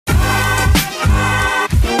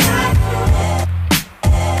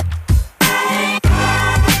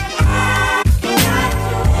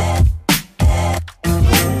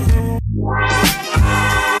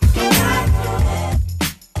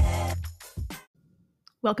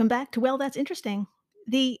Welcome back to Well, That's Interesting.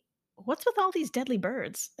 The What's with All These Deadly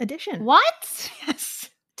Birds edition. What?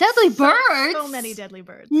 Yes. Deadly So birds? many deadly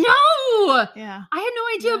birds. No! Yeah. I had no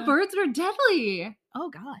idea Yeah. birds are deadly.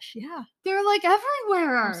 Oh, gosh. Yeah. They're like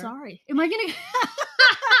everywhere. I'm sorry. Am I gonna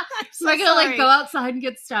I'm so Am I gonna like sorry. go outside and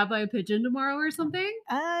get stabbed by a pigeon tomorrow or something?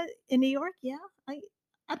 In New York, yeah. I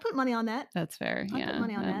put money on that. That's fair. I put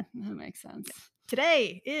money on that. That makes sense.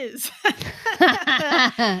 Today is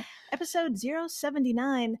episode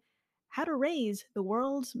 079, How to Raise the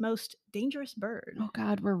World's Most Dangerous Bird. Oh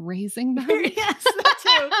God, we're raising them. Yes, that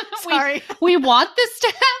too. Sorry. We want this to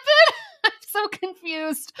happen. I'm so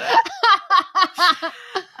confused.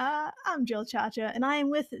 I'm Jill Chacha, and I am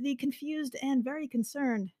with the confused and very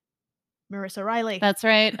concerned Marissa Riley. That's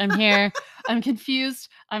right. I'm here. I'm confused.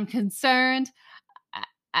 I'm concerned.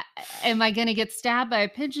 Am I going to get stabbed by a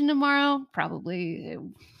pigeon tomorrow? Probably.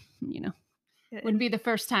 Wouldn't be the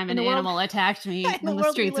first time an animal attacked me in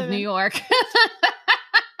the streets of New York.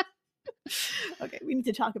 Okay, we need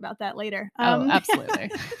to talk about that later. Oh, absolutely.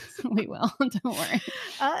 We will. Don't worry.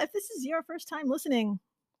 If this is your first time listening,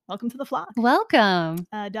 welcome to the flock. Welcome.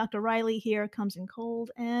 Dr. Riley here comes in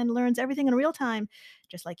cold and learns everything in real time,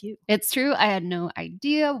 just like you. It's true. I had no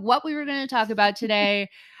idea what we were going to talk about today,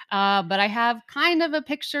 but I have kind of a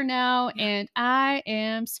picture now, and I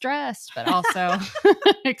am stressed, but also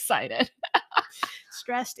excited.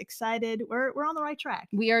 Stressed, excited. We're on the right track.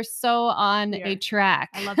 We are so on a track.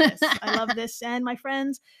 I love this. I love this. And my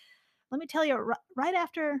friends, let me tell you, right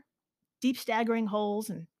after deep staggering holes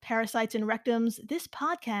and parasites and rectums, this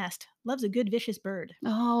podcast loves a good vicious bird.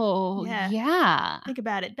 Oh, yeah. Think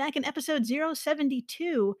about it. Back in episode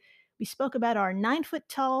 072, we spoke about our 9-foot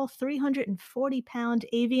tall, 340-pound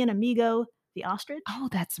avian amigo, the ostrich. Oh,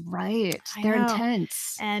 that's right. They're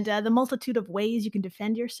intense. And the multitude of ways you can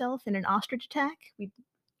defend yourself in an ostrich attack.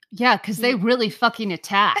 Yeah, because they really fucking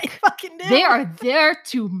attack. They fucking do. They are there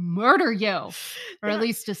to murder you, or at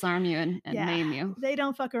least disarm you and maim you. They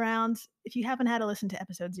don't fuck around. If you haven't had to listen to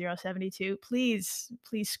episode 072, please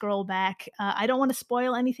scroll back. I don't want to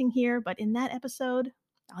spoil anything here, but in that episode,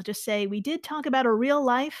 I'll just say we did talk about a real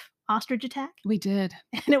life ostrich attack. We did.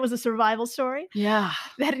 And it was a survival story. Yeah.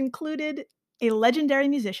 That included a legendary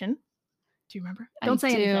musician. Do you remember? Don't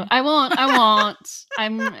say anything. I won't.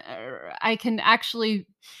 I can actually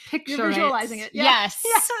picture You're visualizing it. Yes.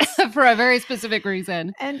 For a very specific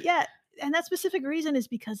reason. And that specific reason is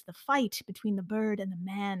because the fight between the bird and the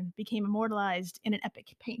man became immortalized in an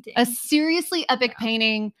epic painting. A seriously epic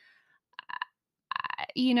painting.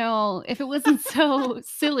 If it wasn't so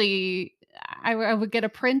silly, I would get a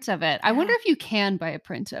print of it. I wonder if you can buy a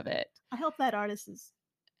print of it. I hope that artist is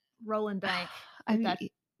rolling bank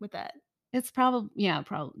with that. It's probably,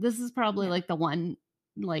 probably. This is probably like the one,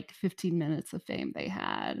 15 minutes of fame they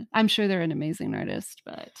had. I'm sure they're an amazing artist,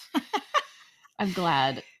 but I'm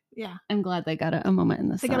glad. Yeah. I'm glad they got a moment in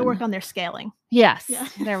the sun. They got to work on their scaling. Yes. Yeah.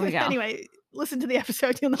 There we go. Anyway, listen to the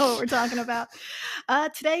episode. You'll know what we're talking about.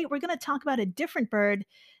 Today, we're going to talk about a different bird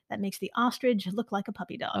that makes the ostrich look like a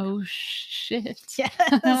puppy dog. Oh, shit. Yes.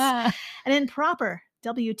 And in proper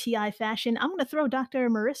WTI fashion, I'm going to throw Dr.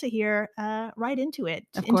 Marissa here right into it.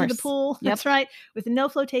 Into the pool. Yep. That's right. With no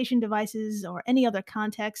flotation devices or any other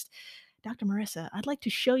context. Dr. Marissa, I'd like to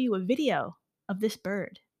show you a video of this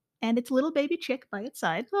bird and its little baby chick by its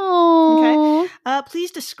side. Oh. Okay.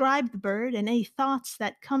 Please describe the bird and any thoughts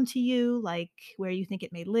that come to you, like where you think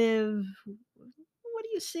it may live. What do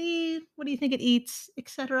you see? What do you think it eats,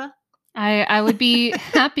 etc.? I would be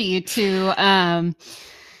happy to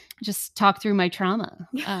just talk through my trauma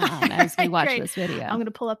as we watch this video. I'm going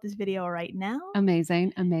to pull up this video right now.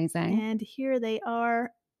 Amazing. And here they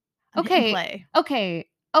are. Okay.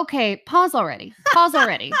 Pause already.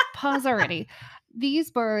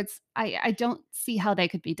 These birds, I don't see how they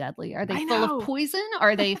could be deadly. Are they full of poison?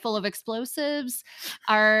 Are they full of explosives?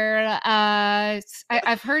 I've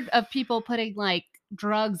heard of people putting like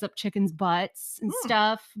drugs up chickens' butts and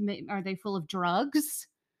stuff. Are they full of drugs?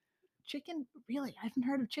 Chicken? Really? I haven't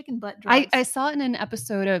heard of chicken butt drugs. I saw it in an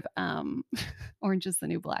episode of Orange is the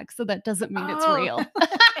New Black, so that doesn't mean it's real.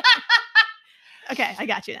 Okay, I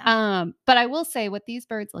got you now. But I will say what these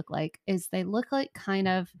birds look like is they look like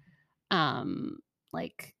they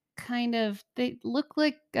look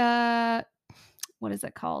like what is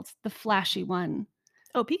it called? The flashy one.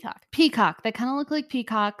 Oh, peacock. Peacock. They kind of look like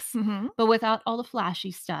peacocks, but without all the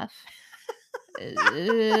flashy stuff.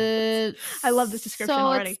 I love this description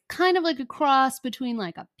already. It's kind of like a cross between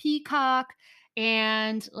like a peacock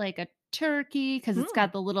and like a turkey because it's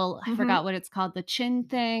got the little, I forgot what it's called, the chin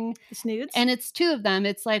thing. The snoods. And it's two of them.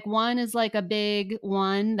 It's like one is like a big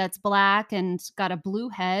one that's black and got a blue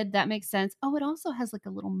head. That makes sense. Oh, it also has like a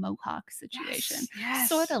little mohawk situation. Yes.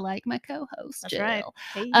 Sort of like my co-host. That's Jill. right.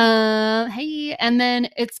 Hey. And then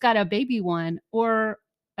it's got a baby one or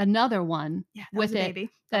another one with it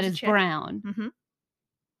that is brown.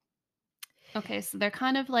 Okay, so they're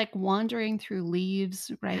kind of like wandering through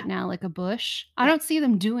leaves right now, like a bush. I don't see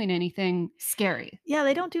them doing anything scary. Yeah,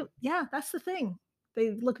 they don't do. Yeah, that's the thing.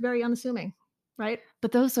 They look very unassuming, right?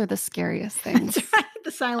 But those are the scariest things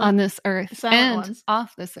the silent, on this earth and ones.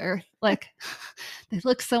 Off this earth. Like they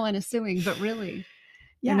look so unassuming, but really,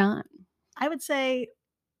 they're not. I would say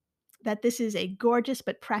that this is a gorgeous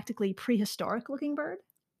but practically prehistoric looking bird.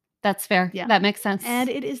 That's fair. Yeah, that makes sense. And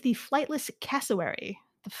it is the flightless cassowary.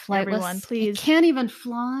 The flightless. Everyone, please. It can't even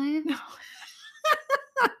fly. No.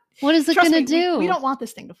 What is it going to do? We don't want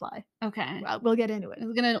this thing to fly. Okay. We'll get into it.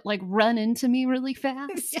 Is it going to like run into me really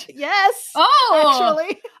fast? Yes. Oh,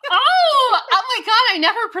 actually. oh my God. I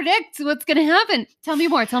never predict what's going to happen. Tell me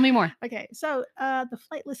more. Okay. So the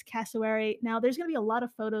flightless cassowary. Now there's going to be a lot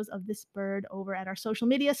of photos of this bird over at our social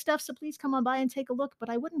media stuff. So please come on by and take a look.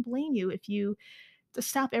 But I wouldn't blame you if you to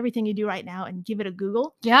stop everything you do right now and give it a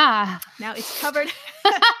Google. Yeah. Now it's covered.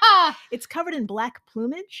 It's covered in black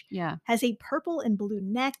plumage. Yeah. Has a purple and blue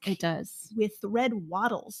neck. It does. With red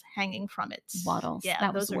wattles hanging from it. Wattles. Yeah.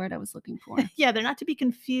 That was the word I was looking for. Yeah. They're not to be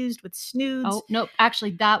confused with snoods. Oh, no.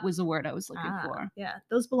 Actually, that was the word I was looking for. Yeah.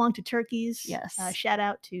 Those belong to turkeys. Yes. Shout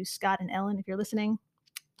out to Scott and Ellen if you're listening.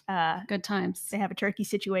 Good times. They have a turkey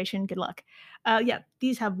situation. Good luck. Yeah,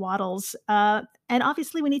 these have wattles. And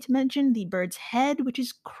obviously we need to mention the bird's head, which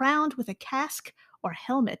is crowned with a casque or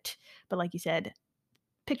helmet. But like you said,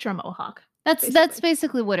 picture a mohawk. That's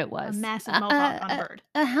basically what it was. A massive mohawk on a bird.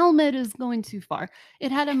 A helmet is going too far.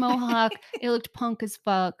 It had a mohawk. It looked punk as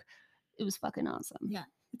fuck. It was fucking awesome. Yeah.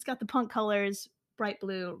 It's got the punk colors, bright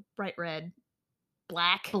blue, bright red,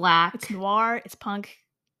 black. It's noir. It's punk.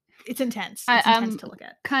 It's intense. It's intense to look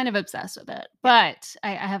at. Kind of obsessed with it, but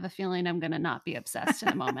I have a feeling I'm going to not be obsessed in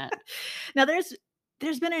a moment. Now, there's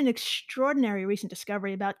been an extraordinary recent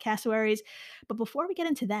discovery about cassowaries, but before we get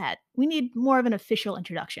into that, we need more of an official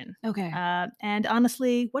introduction. Okay. And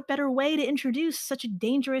honestly, what better way to introduce such a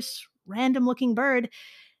dangerous, random-looking bird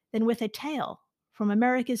than with a tale from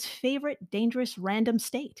America's favorite dangerous random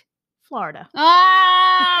state, Florida.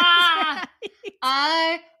 Ah!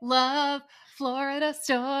 I love Florida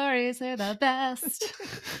stories. They're the best.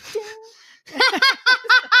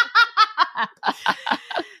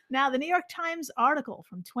 Now, the New York Times article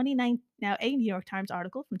from 2019. Now, a New York Times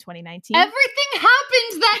article from 2019. Everything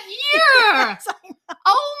happened that year.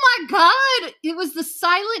 Oh my God! It was the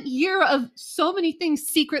silent year of so many things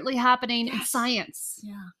secretly happening in science.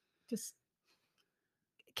 Yeah, just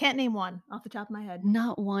can't name one off the top of my head.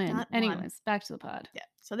 Not one. Anyways, back to the pod. Yeah.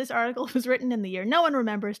 So this article was written in the year no one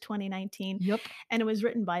remembers, 2019. Yep. And it was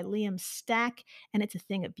written by Liam Stack, and it's a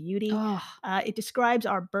thing of beauty. Oh. It describes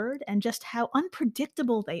our bird and just how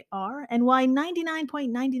unpredictable they are, and why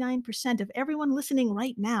 99.99% of everyone listening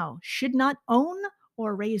right now should not own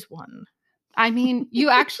or raise one. I mean, you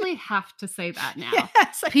actually have to say that now.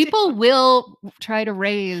 Yes, people will try to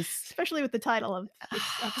raise, especially with the title of this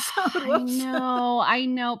episode. I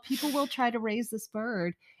know. People will try to raise this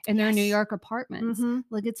bird in their New York apartments. Mm-hmm.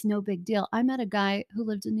 Like, it's no big deal. I met a guy who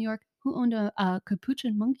lived in New York who owned a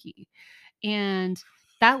capuchin monkey, and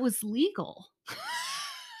that was legal.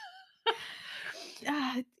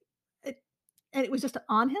 And it was just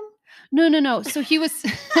on him? No. So he was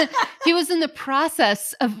he was in the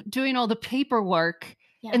process of doing all the paperwork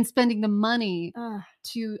and spending the money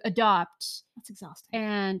to adopt. That's exhausting.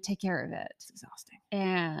 And take care of it. It's exhausting.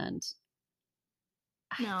 And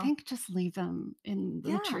I think just leave them in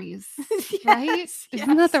the trees. Yes, right?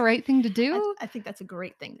 Isn't that the right thing to do? I think that's a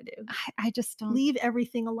great thing to do. I just don't. Leave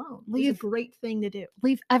everything alone. It's a great thing to do.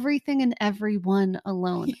 Leave everything and everyone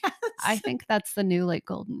alone. Yes. I think that's the new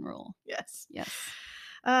golden rule. Yes.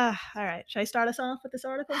 All right. Should I start us off with this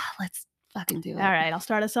article? Let's fucking do it. All right. I'll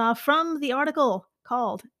start us off from the article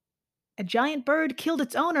called "A Giant Bird Killed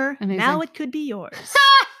Its Owner. Amazing. Now It Could Be Yours."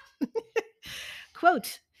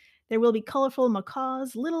 Quote, "There will be colorful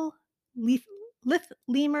macaws, little lithe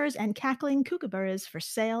lemurs, and cackling kookaburras for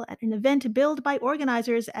sale at an event billed by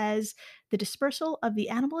organizers as the dispersal of the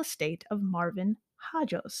animal estate of Marvin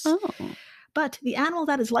Hajos. Oh. But the animal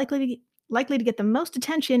that is likely to get the most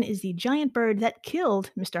attention is the giant bird that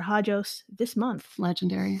killed Mr. Hajos this month."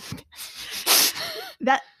 Legendary.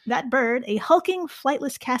 That bird, a hulking,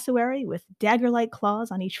 flightless cassowary with dagger-like claws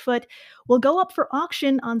on each foot, will go up for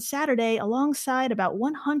auction on Saturday alongside about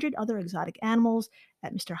 100 other exotic animals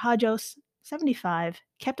that Mr. Hajos, 75,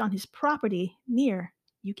 kept on his property near,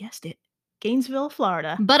 you guessed it, Gainesville,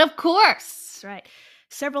 Florida. But of course. That's right.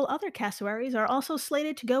 Several other cassowaries are also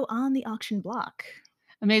slated to go on the auction block.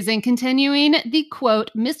 Amazing. Continuing the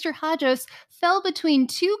quote, Mr. Hajos fell between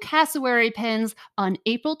two cassowary pens on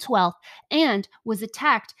April 12th and was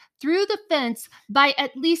attacked through the fence by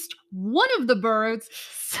at least one of the birds,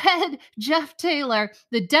 said Jeff Taylor,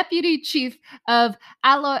 the deputy chief of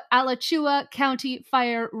Alachua County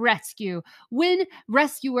Fire Rescue. When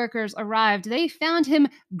rescue workers arrived, they found him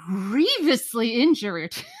grievously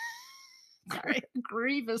injured. Sorry,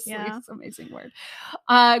 grievously. Yeah. It's an amazing word.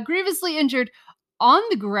 Grievously injured on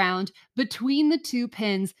the ground between the two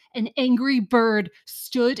pins. An angry bird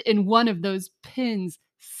stood in one of those pins.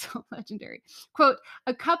 So legendary. Quote,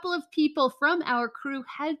 a couple of people from our crew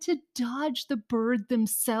had to dodge the bird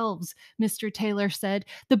themselves, Mr. Taylor said.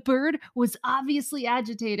 The bird was obviously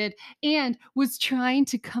agitated and was trying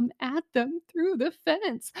to come at them through the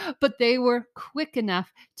fence, but they were quick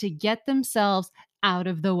enough to get themselves out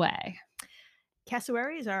of the way.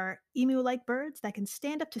 Cassowaries are emu-like birds that can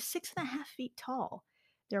stand up to 6.5 feet tall.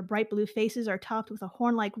 Their bright blue faces are topped with a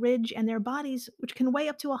horn-like ridge, and their bodies, which can weigh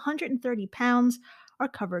up to 130 pounds, are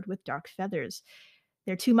covered with dark feathers.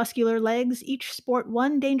 Their two muscular legs each sport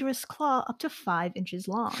one dangerous claw up to 5 inches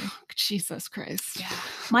long. Jesus Christ. Yeah.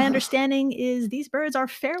 My understanding is these birds are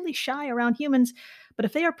fairly shy around humans, but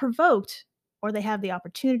if they are provoked, or they have the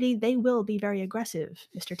opportunity, they will be very aggressive,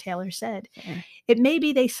 Mr. Taylor said. Okay. It may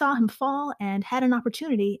be they saw him fall and had an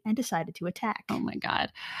opportunity and decided to attack. Oh my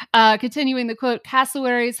God. Continuing the quote,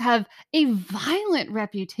 cassowaries have a violent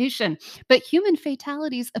reputation, but human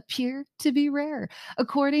fatalities appear to be rare.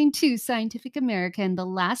 According to Scientific American, the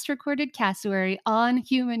last recorded cassowary on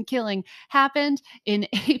human killing happened in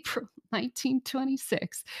April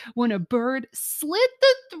 1926, when a bird slit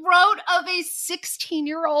the throat of a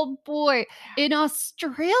 16-year-old boy in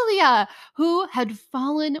Australia who had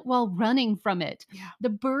fallen while running from it. Yeah. The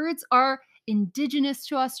birds are indigenous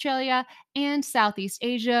to Australia and Southeast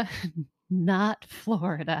Asia, not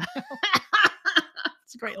Florida.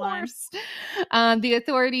 It's a great line. The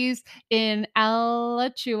authorities in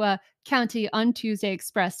Alachua County on Tuesday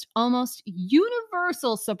expressed almost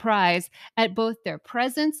universal surprise at both their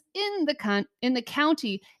presence in the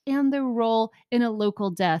county and their role in a local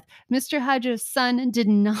death. Mr. Hajos' son did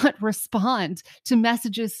not respond to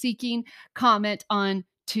messages seeking comment on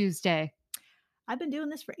Tuesday. I've been doing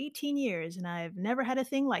this for 18 years and I've never had a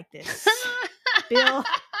thing like this. Bill.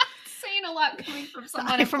 Saying a lot coming from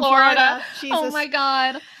someone in Florida. Oh my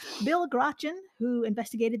God. Bill Grotchen, who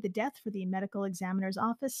investigated the death for the medical examiner's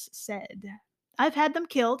office, said, I've had them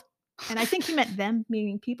killed. And I think he meant them,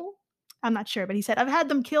 meaning people. I'm not sure, but he said, I've had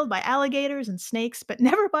them killed by alligators and snakes, but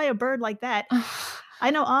never by a bird like that. I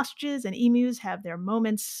know ostriches and emus have their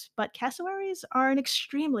moments, but cassowaries are an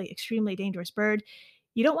extremely, extremely dangerous bird.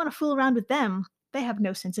 You don't want to fool around with them. They have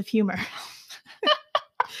no sense of humor.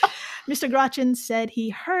 Mr. Grotchen said he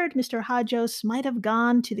heard Mr. Hajos might have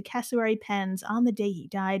gone to the cassowary pens on the day he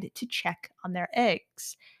died to check on their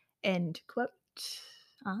eggs. End quote.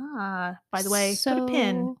 By the way, put a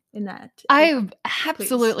pin in that. I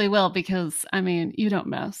absolutely will, because, I mean, you don't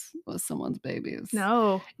mess with someone's babies.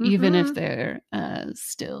 No. Even if they're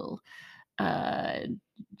still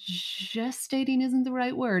gestating isn't the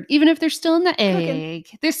right word. Even if they're still in the egg,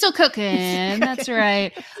 they're still cooking. That's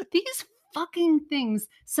right. These fucking things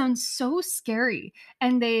sound so scary.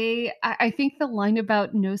 And I think the line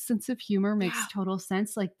about no sense of humor makes total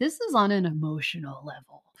sense. Like, this is on an emotional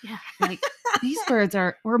level. Yeah. Like, these birds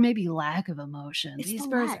are, or maybe lack of emotion. These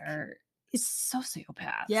birds are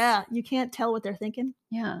sociopaths. Yeah. You can't tell what they're thinking.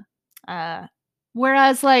 Yeah.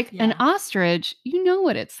 Whereas, like, an ostrich, you know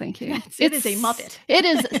what it's thinking. It is a Muppet. It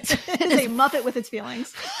is. It is a Muppet with its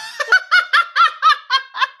feelings.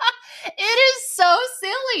 It is so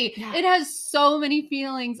silly. Yeah. It has so many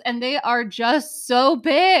feelings, and they are just so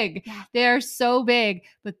big. Yeah. They are so big.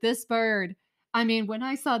 But this bird, I mean, when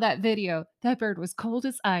I saw that video, that bird was cold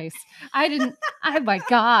as ice. Oh my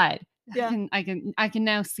God. Yeah. I can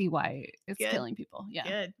now see why it's killing people. Yeah.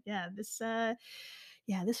 Good. Yeah.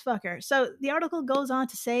 This fucker. So the article goes on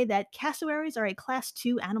to say that cassowaries are a class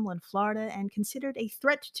 2 animal in Florida and considered a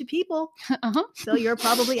threat to people. So you're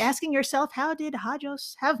probably asking yourself, how did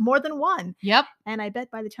Hajos have more than one? Yep. And I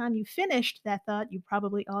bet by the time you finished that thought, you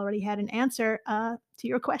probably already had an answer to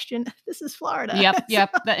your question. This is Florida.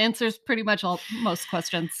 Yep. That answers pretty much most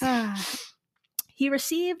questions. He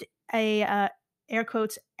received a air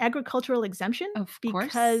quotes, agricultural exemption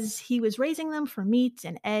because he was raising them for meat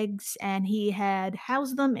and eggs, and he had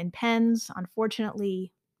housed them in pens.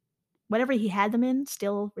 Unfortunately, whatever he had them in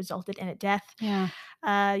still resulted in a death. Yeah.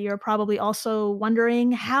 You're probably also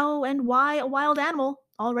wondering how and why a wild animal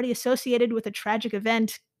already associated with a tragic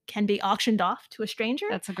event can be auctioned off to a stranger.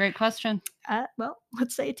 That's a great question. Well,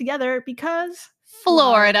 let's say it together, because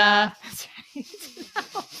Florida. That's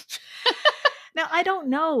right. Now, I don't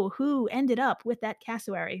know who ended up with that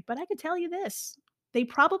cassowary, but I can tell you this. They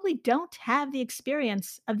probably don't have the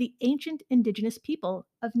experience of the ancient indigenous people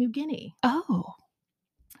of New Guinea. Oh.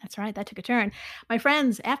 That's right. That took a turn. My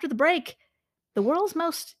friends, after the break, the world's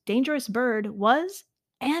most dangerous bird was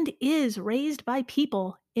and is raised by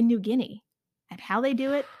people in New Guinea. And how they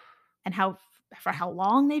do it and for how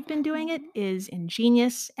long they've been doing it is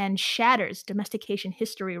ingenious and shatters domestication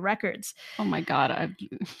history records. Oh my God.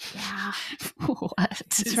 Yeah. What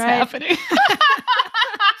is happening?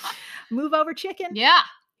 Move over, chicken. Yeah.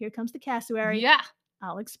 Here comes the cassowary. Yeah.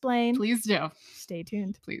 I'll explain. Please do. Stay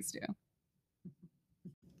tuned. Please do.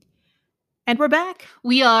 And we're back.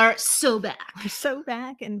 We are so back. We're so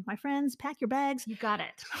back. And my friends, pack your bags. You got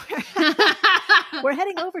it. We're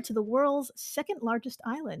heading over to the world's second largest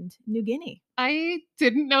island, New Guinea. I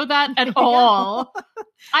didn't know that at all.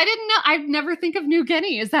 I didn't know. I'd never think of New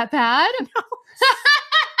Guinea. Is that bad? No.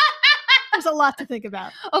 There's a lot to think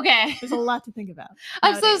about. Okay. There's a lot to think about.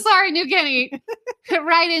 I'm so sorry, New Guinea.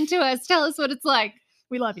 Right into us. Tell us what it's like.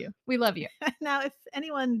 We love you. We love you. Now, if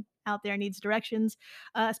anyone out there needs directions,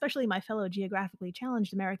 especially my fellow geographically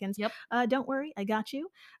challenged Americans, don't worry, I got you.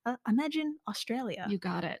 Imagine Australia. You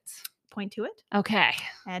got it. Point to it. Okay.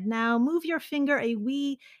 And now move your finger a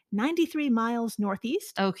wee 93 miles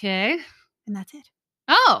northeast. Okay. And that's it.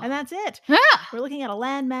 Oh. And that's it. Yeah. We're looking at a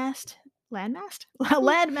landmass.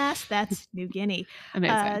 Landmass, that's New Guinea.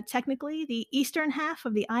 Amazing. Technically, the eastern half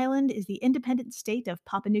of the island is the independent state of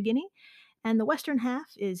Papua New Guinea, and the western half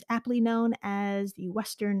is aptly known as the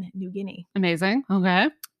Western New Guinea. Amazing. Okay.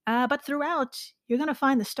 But throughout, you're going to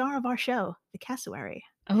find the star of our show, the cassowary.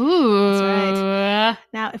 Ooh. That's right.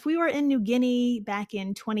 Now, if we were in New Guinea back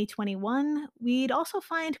in 2021, we'd also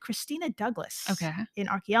find Christina Douglas, an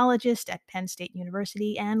archaeologist at Penn State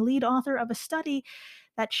University and lead author of a study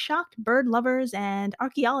that shocked bird lovers and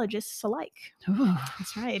archaeologists alike. Ooh.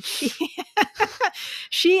 That's right.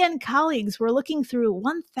 She and colleagues were looking through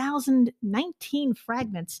 1,019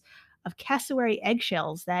 fragments of cassowary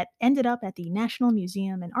eggshells that ended up at the National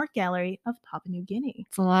Museum and Art Gallery of Papua New Guinea.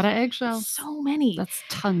 It's a lot of eggshells. So many. That's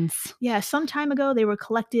tons. Yeah, some time ago, they were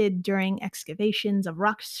collected during excavations of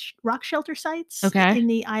rock shelter sites in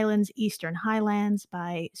the island's eastern highlands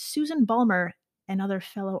by Susan Balmer, another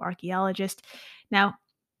fellow archaeologist. Now,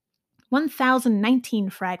 1,019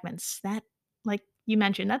 fragments. That, like you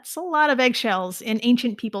mentioned, that's a lot of eggshells in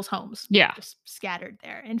ancient people's homes. Yeah. Just scattered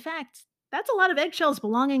there. In fact, that's a lot of eggshells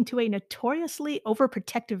belonging to a notoriously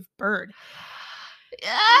overprotective bird.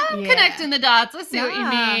 I'm connecting the dots. I see what you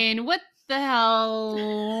mean. What the hell?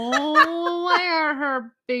 Why are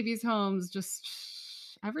her babies' homes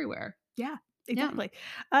just everywhere? Yeah, exactly.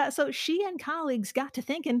 So she and colleagues got to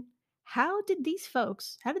thinking, how did these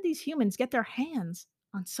humans get their hands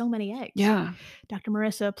on so many eggs? Yeah. Dr.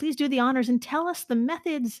 Marissa, please do the honors and tell us the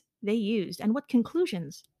methods they used and what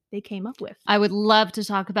conclusions they came up with. I would love to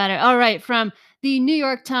talk about it. All right, from the New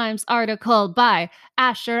York Times article by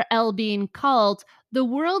Asher Elbein called "The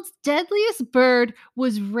World's Deadliest Bird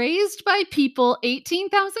Was Raised by People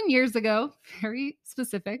 18,000 Years Ago." Very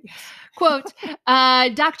specific. Yes. Quote,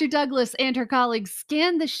 Dr. Douglas and her colleagues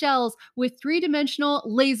scanned the shells with three-dimensional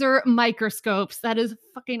laser microscopes. That is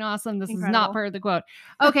fucking awesome. This Incredible. Is not part of the quote.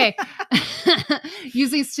 Okay.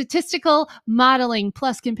 Using statistical modeling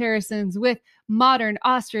plus comparisons with modern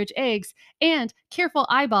ostrich eggs and careful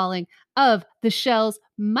eyeballing of the shell's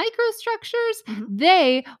microstructures,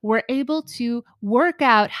 they were able to work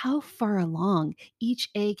out how far along each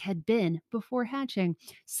egg had been before hatching.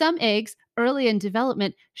 Some eggs early in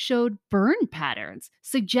development showed burn patterns,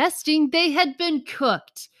 suggesting they had been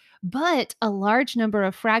cooked. But a large number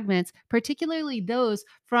of fragments, particularly those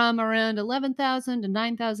from around 11,000 to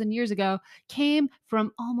 9,000 years ago, came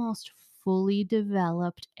from almost fully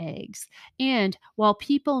developed eggs. And while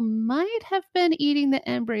people might have been eating the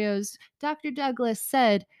embryos, Dr. Douglas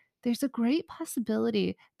said there's a great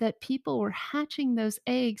possibility that people were hatching those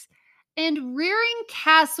eggs and rearing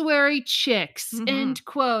cassowary chicks. End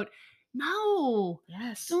quote. No.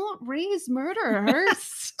 Yes. Don't raise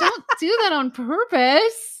murderers. Don't do that on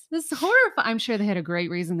purpose. This is horrifying. I'm sure they had a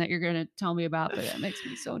great reason that you're going to tell me about, but it makes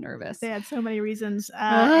me so nervous. They had so many reasons.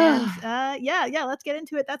 Yeah, let's get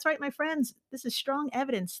into it. That's right, my friends. This is strong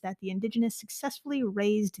evidence that the indigenous successfully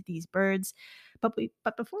raised these birds. But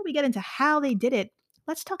before we get into how they did it,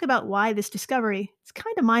 let's talk about why this discovery is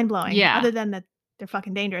kind of mind-blowing. Yeah. Other than that they're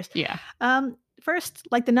fucking dangerous. Yeah. First,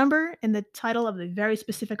 like the number in the title of the very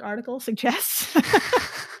specific article suggests,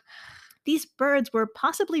 these birds were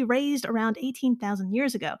possibly raised around 18,000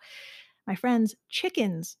 years ago. My friends,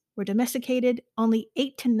 chickens were domesticated only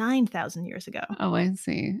 8 to 9,000 years ago. Oh, I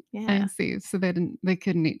see. Yeah. I see. So they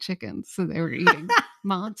couldn't eat chickens, so they were eating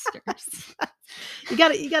monsters. You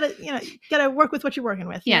gotta work with what you're working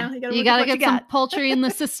with. Yeah, you gotta get some poultry in the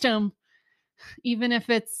system, even if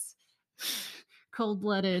it's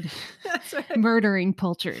cold-blooded, right. Murdering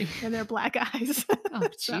poultry. And their black eyes. Oh,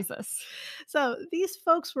 Jesus. So these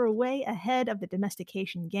folks were way ahead of the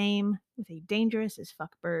domestication game with a dangerous as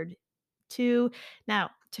fuck bird, too.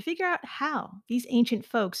 Now, to figure out how these ancient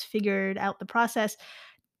folks figured out the process,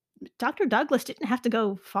 Dr. Douglas didn't have to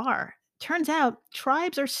go far. Turns out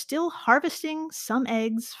tribes are still harvesting some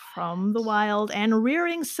eggs from the wild and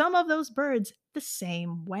rearing some of those birds the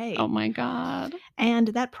same way. Oh my God. And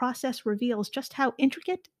that process reveals just how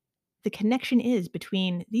intricate the connection is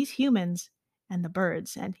between these humans and the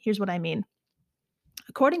birds. And here's what I mean.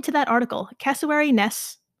 According to that article, cassowary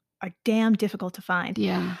nests are damn difficult to find.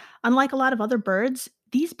 Yeah. Unlike a lot of other birds,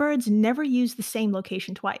 these birds never use the same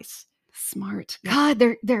location twice. Smart. God,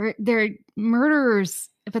 they're murderers,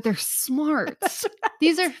 but they're smart.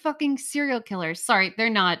 These are fucking serial killers. Sorry, they're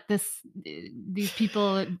not. These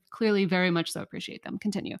people clearly very much so appreciate them.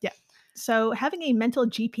 Continue. Yeah. So having a mental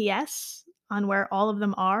GPS on where all of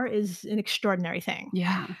them are is an extraordinary thing.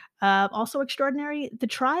 Yeah. Also extraordinary, the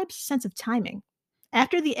tribe's sense of timing.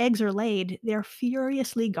 After the eggs are laid, they're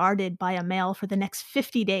furiously guarded by a male for the next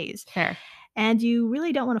 50 days. Fair. And you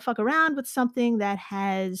really don't want to fuck around with something that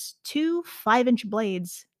has 2 5-inch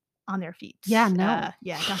blades on their feet. Yeah, no.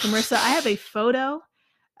 Dr. Marissa, I have a photo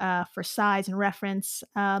for size and reference.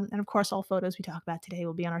 And of course, all photos we talk about today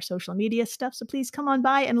will be on our social media stuff. So please come on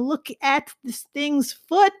by and look at this thing's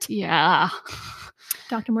foot. Yeah.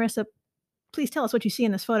 Dr. Marissa, please tell us what you see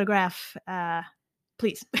in this photograph.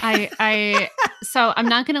 Please. So I'm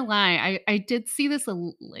not going to lie. I did see this a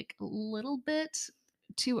little bit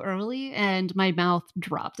too early and my mouth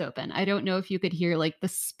dropped open. I don't know if you could hear like the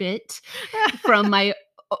spit from my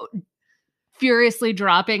furiously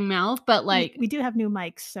dropping mouth, but like we do have new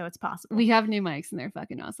mics, so it's possible. We have new mics and they're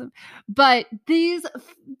fucking awesome. But this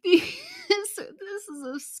is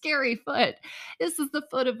a scary foot. This is the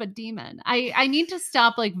foot of a demon. I need to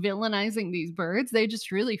stop like villainizing these birds. They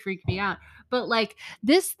just really freak me out. But like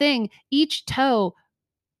this thing, each toe,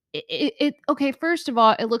 okay, first of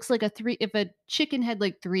all, it looks like if a chicken had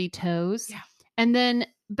like 3 toes. Yeah. And then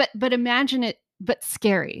but imagine it, but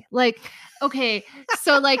scary. Like, okay,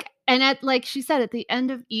 so like, and at like she said, at the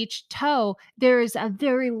end of each toe, there is a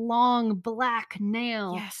very long black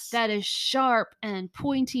nail that is sharp and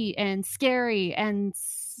pointy and scary and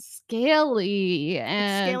scaly.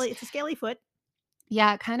 And it's a scaly foot.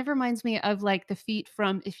 Yeah, it kind of reminds me of like the feet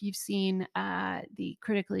from, if you've seen the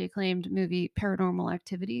critically acclaimed movie Paranormal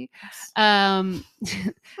Activity. Yes.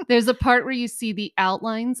 There's a part where you see the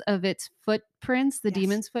outlines of its footprints, the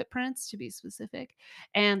demon's footprints to be specific.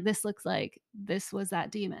 And this looks like this was that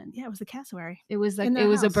demon. Yeah, it was the cassowary. It was like, it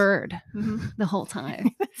was a bird the whole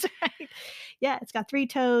time. That's right. Yeah, it's got 3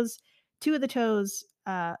 toes. 2 of the toes,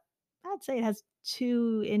 I'd say it has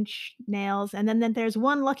 2-inch nails, and then there's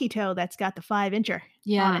one lucky toe that's got the 5-incher.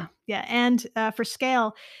 Yeah. Yeah. And for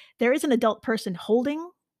scale, there is an adult person holding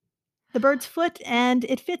the bird's foot, and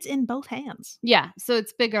it fits in both hands. Yeah. So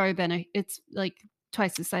it's bigger than it's like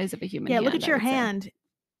twice the size of a human hand. Look at your hand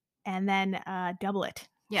and then double it.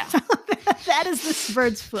 Yeah. That is this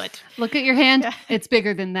bird's foot. Look at your hand. Yeah. It's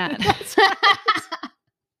bigger than that. That's right.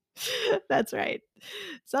 That's right.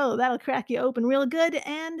 So that'll crack you open real good.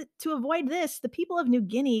 And to avoid this, the people of New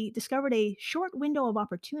Guinea discovered a short window of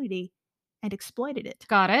opportunity and exploited it.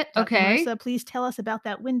 Got it. Okay. So please tell us about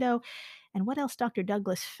that window and what else Dr.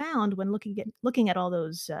 Douglas found when looking at all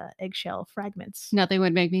those eggshell fragments. Nothing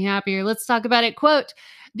would make me happier. Let's talk about it. Quote,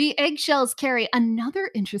 the eggshells carry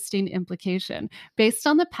another interesting implication. Based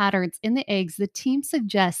on the patterns in the eggs, the team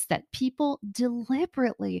suggests that people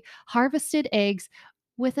deliberately harvested eggs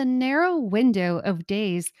with a narrow window of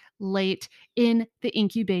days late in the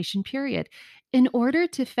incubation period. In order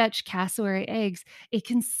to fetch cassowary eggs, a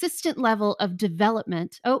consistent level of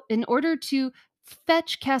development, in order to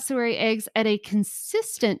fetch cassowary eggs at a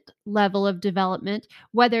consistent level of development,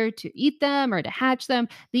 whether to eat them or to hatch them.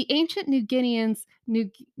 The ancient New Guineans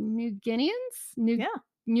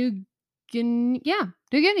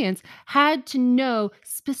had to know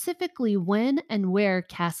specifically when and where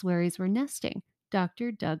cassowaries were nesting.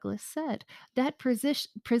 Dr. Douglas said that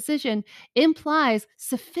precision implies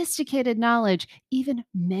sophisticated knowledge, even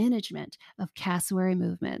management of cassowary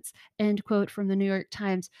movements. End quote from the New York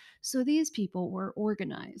Times. So these people were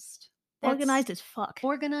organized. Organized as fuck.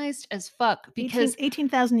 Organized as fuck. Because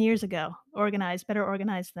 18,000 years ago, organized, better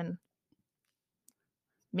organized than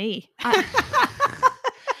me.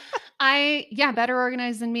 Better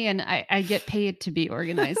organized than me, and I get paid to be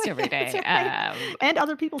organized every day. Right. And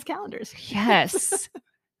other people's calendars. Yes.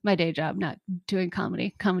 My day job, not doing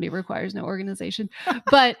comedy. Comedy requires no organization.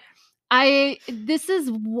 But this is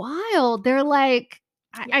wild. They're like,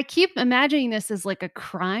 I keep imagining this as like a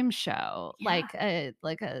crime show, like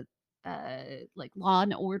Law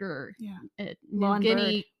and Order, New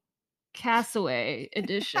Guinea Cassowary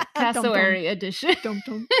edition. Cassowary edition.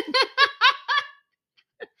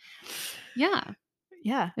 Yeah.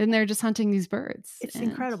 And they're just hunting these birds. It's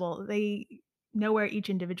incredible. They know where each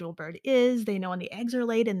individual bird is. They know when the eggs are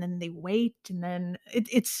laid, and then they wait, and then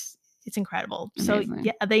it's incredible. Amazing.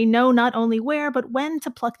 So they know not only where but when to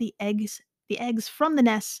pluck the eggs from the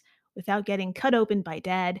nests without getting cut open by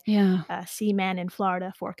Dad. Seaman in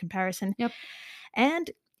Florida for comparison. Yep. And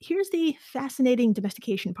here's the fascinating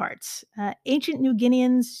domestication parts. Ancient New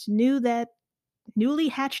Guineans knew that newly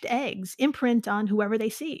hatched eggs imprint on whoever they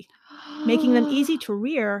see, making them easy to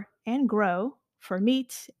rear and grow for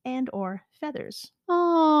meat and or feathers.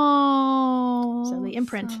 Oh, so the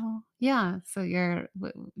imprint. So you're,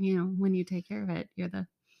 when you take care of it,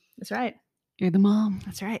 That's right. You're the mom.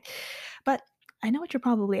 That's right. But I know what you're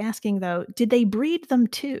probably asking, though. Did they breed them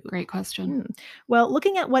too? Great question. Well,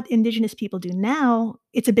 looking at what indigenous people do now,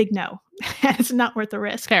 it's a big no. It's not worth the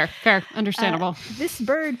risk. Fair. Understandable. This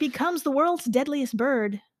bird becomes the world's deadliest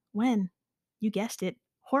bird when, you guessed it,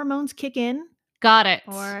 hormones kick in. Got it.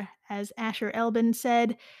 Or, as Asher Elbin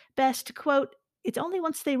said best, quote, "It's only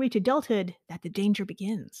once they reach adulthood that the danger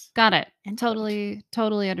begins." Got it. And totally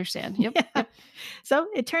understand. Yep. So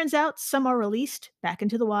it turns out some are released back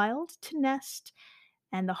into the wild to nest,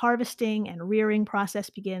 and the harvesting and rearing process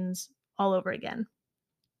begins all over again.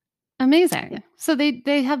 Amazing. Yeah. So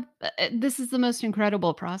they have, this is the most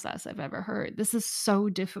incredible process I've ever heard. This is so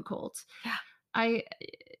difficult. Yeah.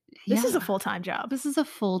 This is a full-time job. This is a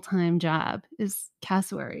full-time job, is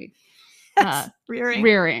cassowary.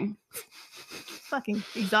 Rearing. Fucking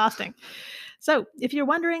exhausting. So if you're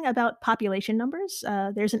wondering about population numbers,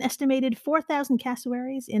 there's an estimated 4,000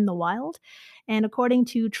 cassowaries in the wild. And according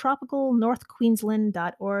to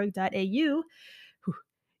tropicalnorthqueensland.org.au,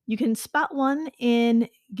 you can spot one in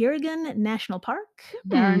Girrigan National Park,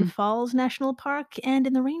 Barron Falls National Park, and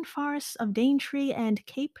in the rainforests of Daintree and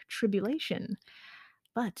Cape Tribulation.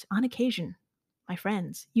 But on occasion, my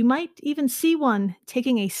friends, you might even see one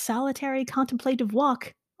taking a solitary contemplative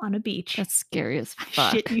walk on a beach. That's scary as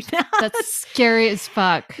fuck. Shit you not. That's scary as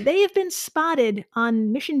fuck. They have been spotted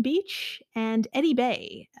on Mission Beach and Eddy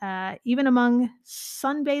Bay, even among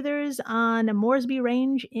sunbathers on Moresby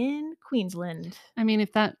Range in Queensland. I mean,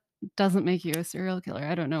 if that doesn't make you a serial killer,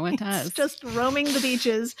 I don't know what does. It's just roaming the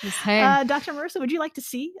beaches. Dr. Marissa, would you like to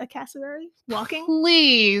see a cassowary walking?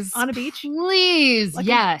 Please. On a beach? Please. Like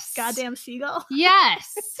yes. A goddamn seagull?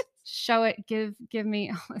 Yes. Show it. Give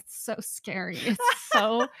me. Oh, it's so scary.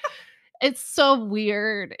 It's so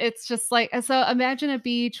weird. It's just like, so imagine a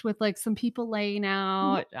beach with like some people laying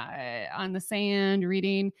out on the sand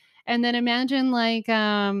reading, and then imagine like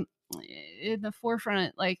in the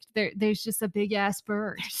forefront, like there's just a big ass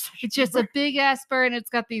bird. It's just a big ass bird, and it's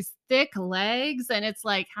got these thick legs, and it's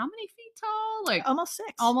like how many feet tall? Like almost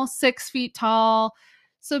 6 feet tall.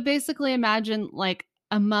 So basically imagine like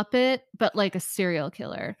a Muppet, but like a serial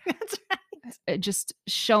killer. That's right. Just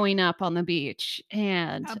showing up on the beach,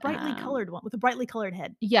 and a brightly colored one with a brightly colored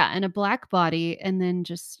head. Yeah, and a black body, and then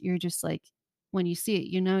you're just like, when you see it,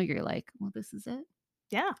 you're like, well, this is it.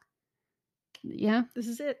 Yeah, this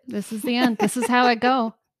is it. This is the end. This is how I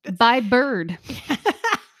go. Bye, bird.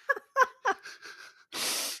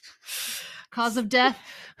 Cause of death,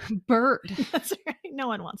 bird. That's right. No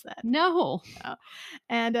one wants that. No.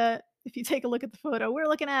 And if you take a look at the photo we're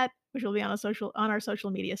looking at, which will be on our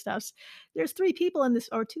social media stuffs, there's 2 people in this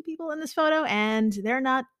photo, and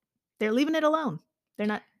they're leaving it alone. They're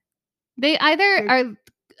not. They either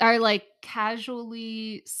are like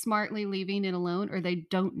casually, smartly leaving it alone, or they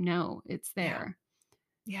don't know it's there.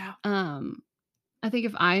 Yeah. I think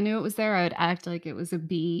if I knew it was there, I would act like it was a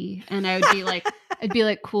bee, and I would be like, I'd be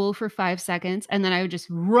like cool for 5 seconds, and then I would just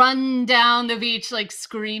run down the beach like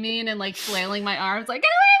screaming and like flailing my arms like,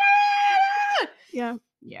 yeah.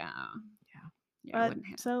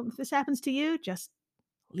 So if this happens to you, just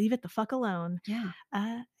leave it the fuck alone. Yeah.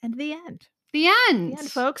 And the end. The end,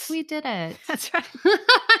 folks. We did it. That's right.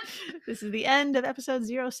 This is the end of episode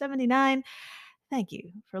 079. Thank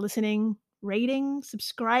you for listening, rating,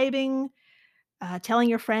 subscribing, telling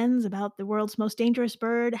your friends about the world's most dangerous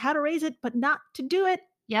bird, how to raise it, but not to do it.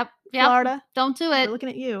 Yep. Florida. Don't do it. We're looking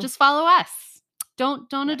at you. Just follow us.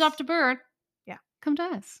 Don't adopt a bird. Yeah. Come to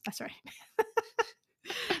us. That's right.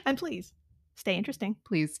 And please stay interesting.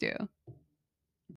 Please do.